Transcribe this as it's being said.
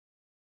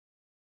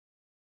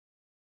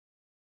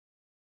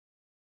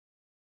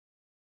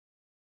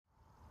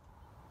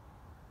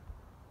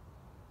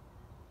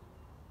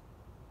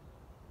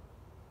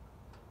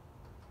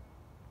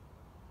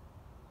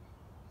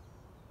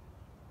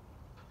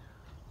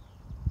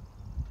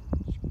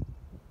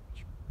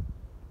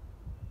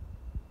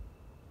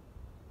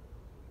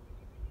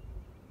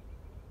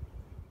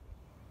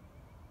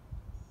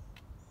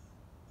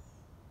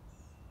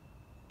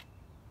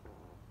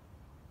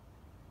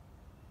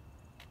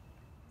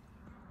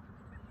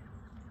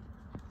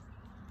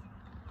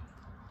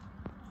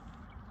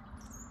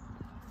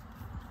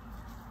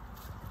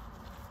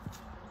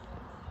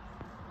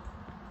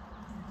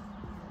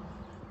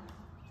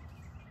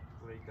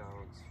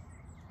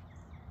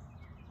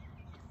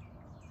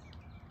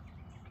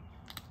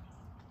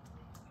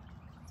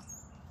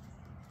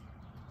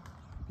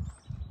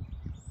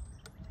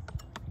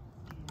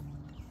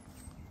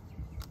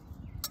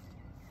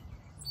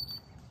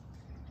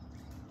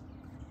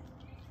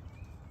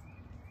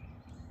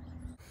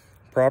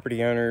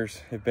property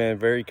owners have been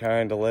very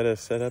kind to let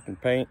us set up and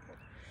paint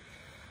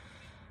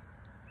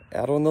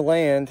out on the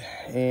land,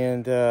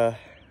 and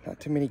not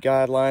too many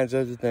guidelines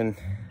other than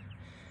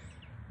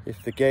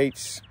if the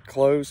gate's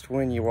closed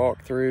when you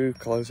walk through,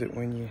 close it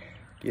when you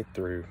get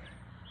through.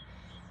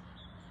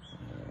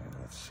 And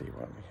let's see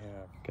what we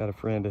have. Got a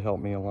friend to help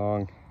me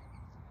along.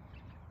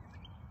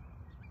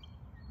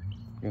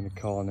 I'm gonna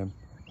call him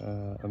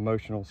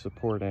emotional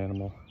support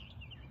animal,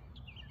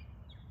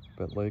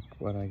 but look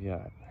what I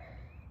got.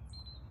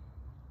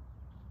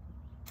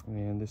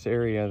 And this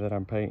area that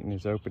I'm painting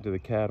is open to the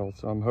cattle,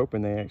 so I'm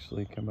hoping they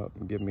actually come up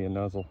and give me a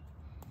nuzzle.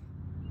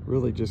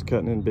 Really just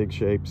cutting in big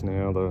shapes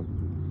now.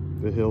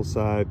 The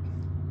hillside,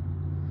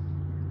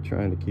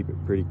 trying to keep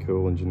it pretty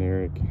cool and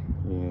generic,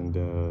 and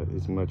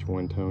as much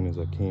one tone as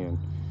I can.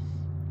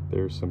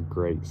 There's some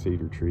great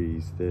cedar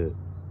trees that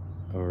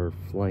are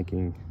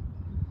flanking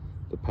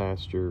the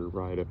pasture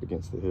right up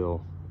against the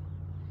hill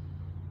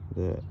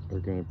that are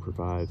going to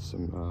provide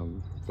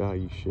some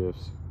value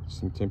shifts,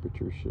 some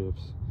temperature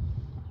shifts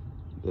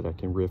that I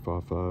can riff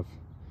off of.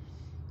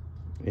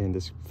 And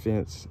this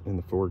fence in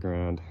the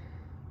foreground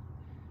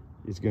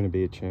is going to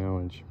be a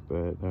challenge,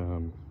 but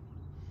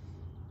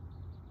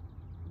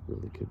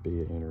really could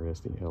be an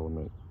interesting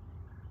element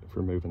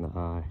for moving the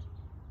eye.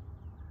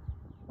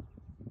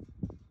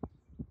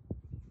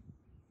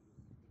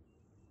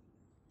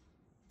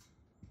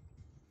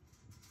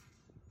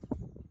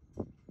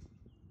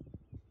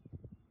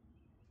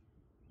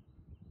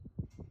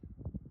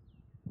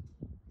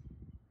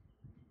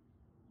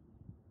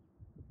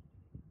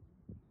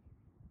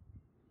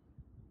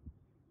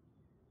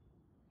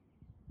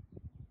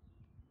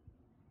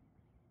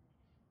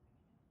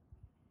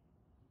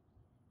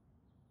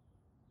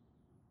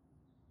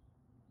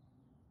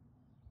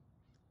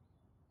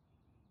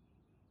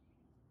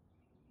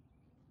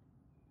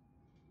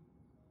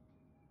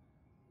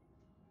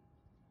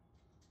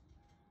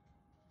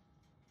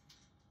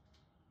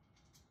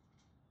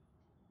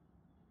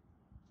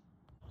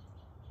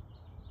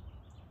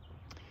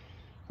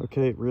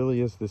 Okay, it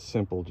really is this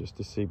simple just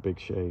to see big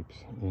shapes,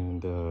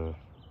 and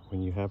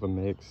when you have a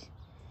mix,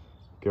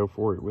 go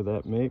for it with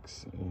that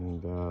mix.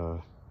 And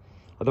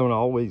I don't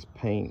always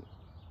paint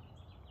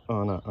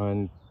on an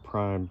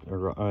unprimed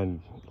or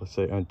let's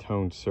say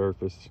untoned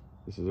surface.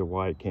 This is a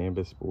white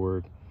canvas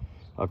board.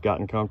 I've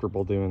gotten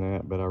comfortable doing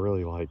that, but I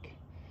really like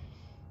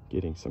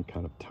getting some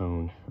kind of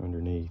tone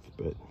underneath.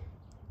 But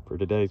for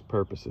today's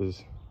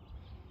purposes,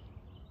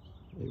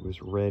 it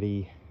was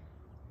ready,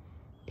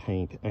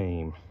 paint,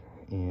 aim.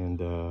 And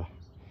the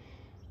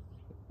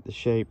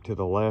shape to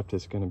the left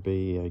is going to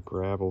be a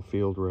gravel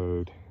field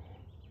road,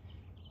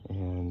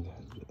 and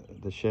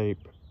the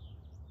shape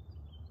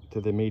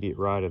to the immediate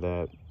right of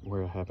that,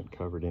 where I haven't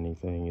covered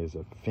anything, is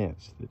a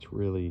fence that's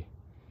really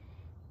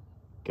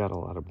got a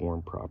lot of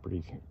warm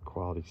properties and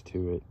qualities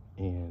to it,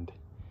 and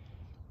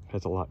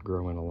has a lot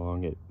growing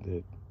along it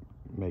that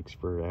makes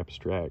for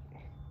abstract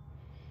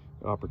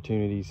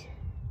opportunities.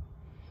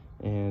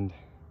 And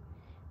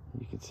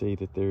you can see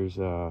that there's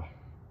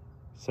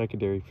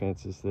secondary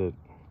fences that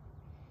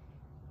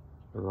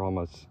are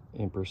almost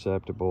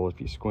imperceptible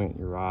if you squint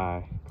your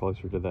eye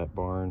closer to that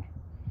barn.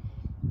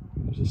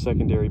 There's a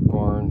secondary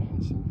barn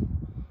and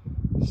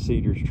some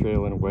cedars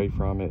trailing away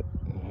from it.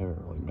 I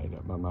haven't really made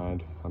up my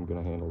mind. I'm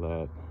going to handle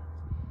that.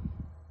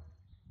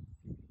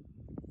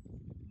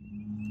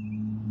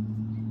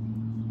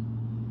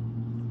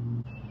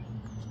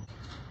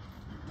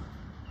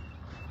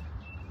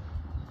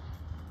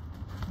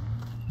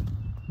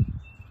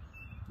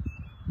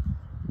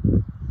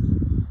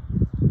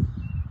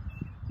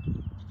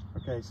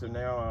 Okay, so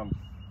now I'm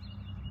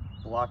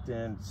blocked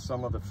in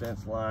some of the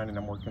fence line and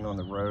I'm working on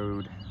the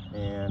road,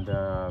 and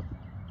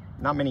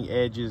not many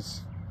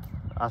edges.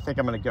 I think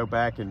I'm going to go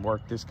back and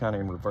work this kind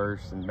of in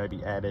reverse and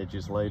maybe add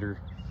edges later.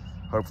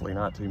 Hopefully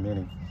not too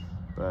many,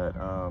 but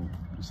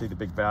you see the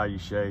big value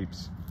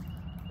shapes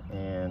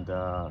and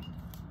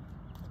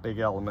big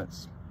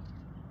elements,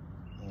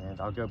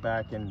 and I'll go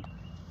back and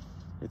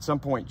at some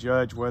point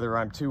judge whether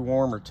I'm too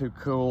warm or too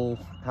cool,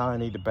 how I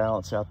need to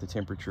balance out the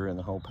temperature in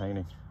the whole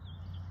painting.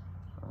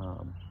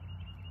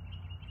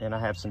 And I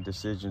have some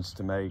decisions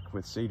to make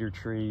with cedar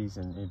trees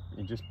and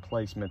just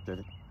placement that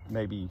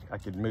maybe I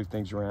could move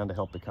things around to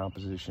help the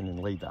composition and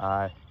lead the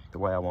eye the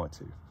way I want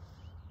to.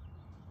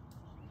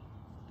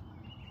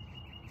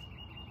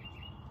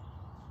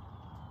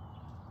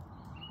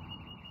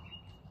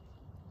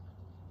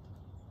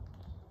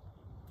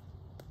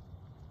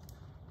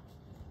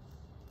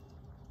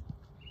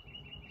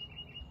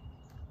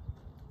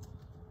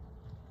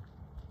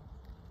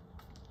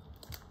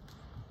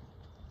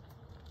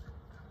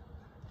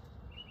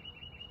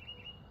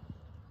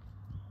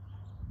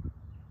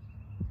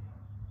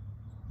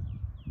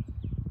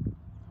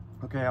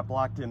 Okay, I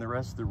blocked in the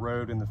rest of the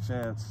road and the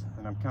fence,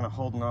 and I'm kind of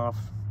holding off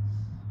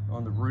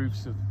on the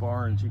roofs of the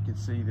barns. You can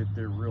see that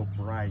they're real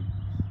bright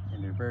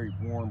and they're very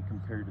warm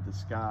compared to the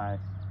sky.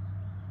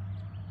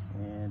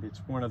 And it's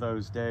one of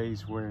those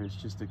days where it's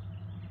just a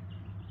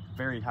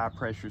very high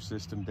pressure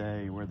system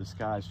day where the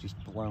sky is just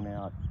blown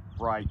out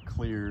bright,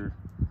 clear,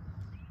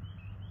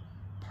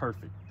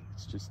 perfect.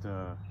 It's just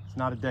it's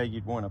not a day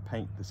you'd want to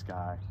paint the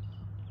sky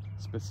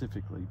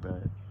specifically,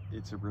 but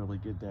it's a really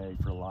good day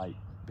for light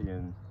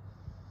being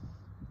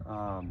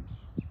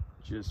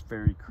just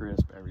very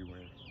crisp everywhere.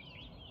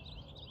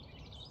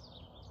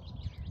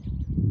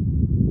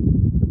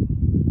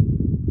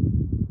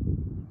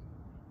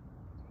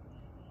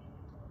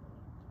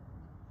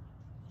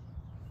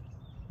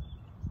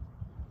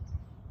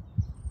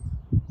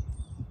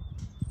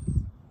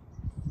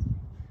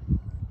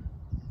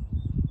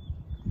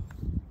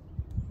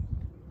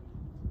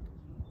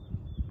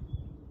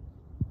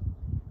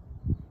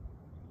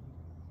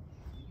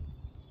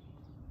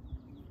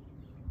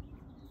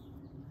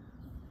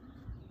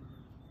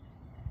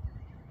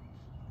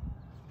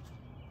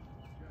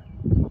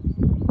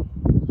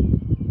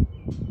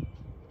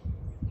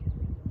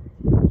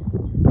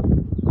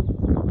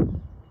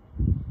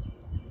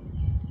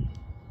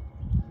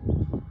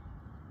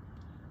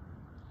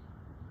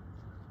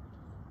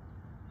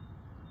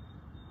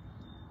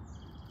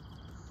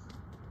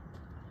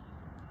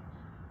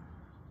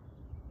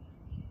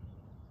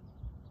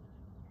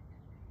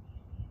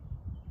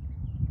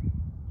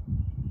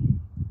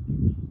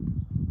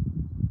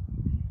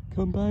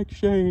 Come back,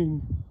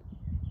 Shane.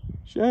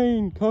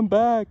 Shane, come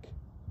back.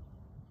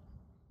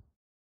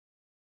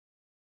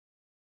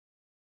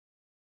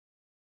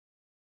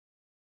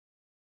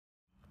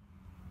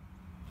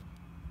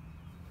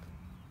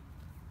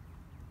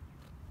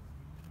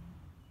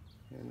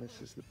 And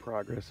this is the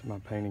progress of my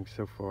painting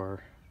so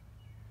far.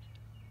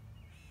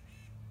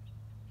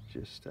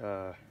 Just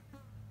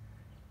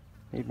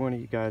need one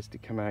of you guys to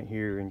come out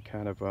here and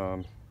kind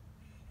of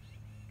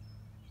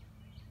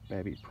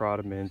maybe prod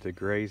them into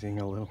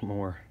grazing a little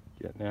more,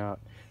 getting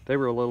out. They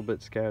were a little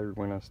bit scattered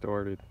when I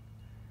started,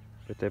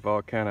 but they've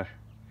all kind of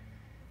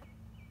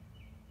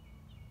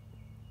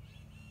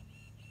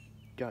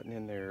gotten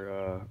in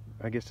their,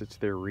 I guess it's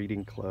their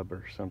reading club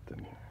or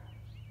something.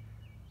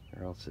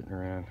 They're all sitting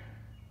around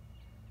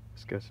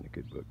discussing a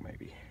good book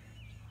maybe.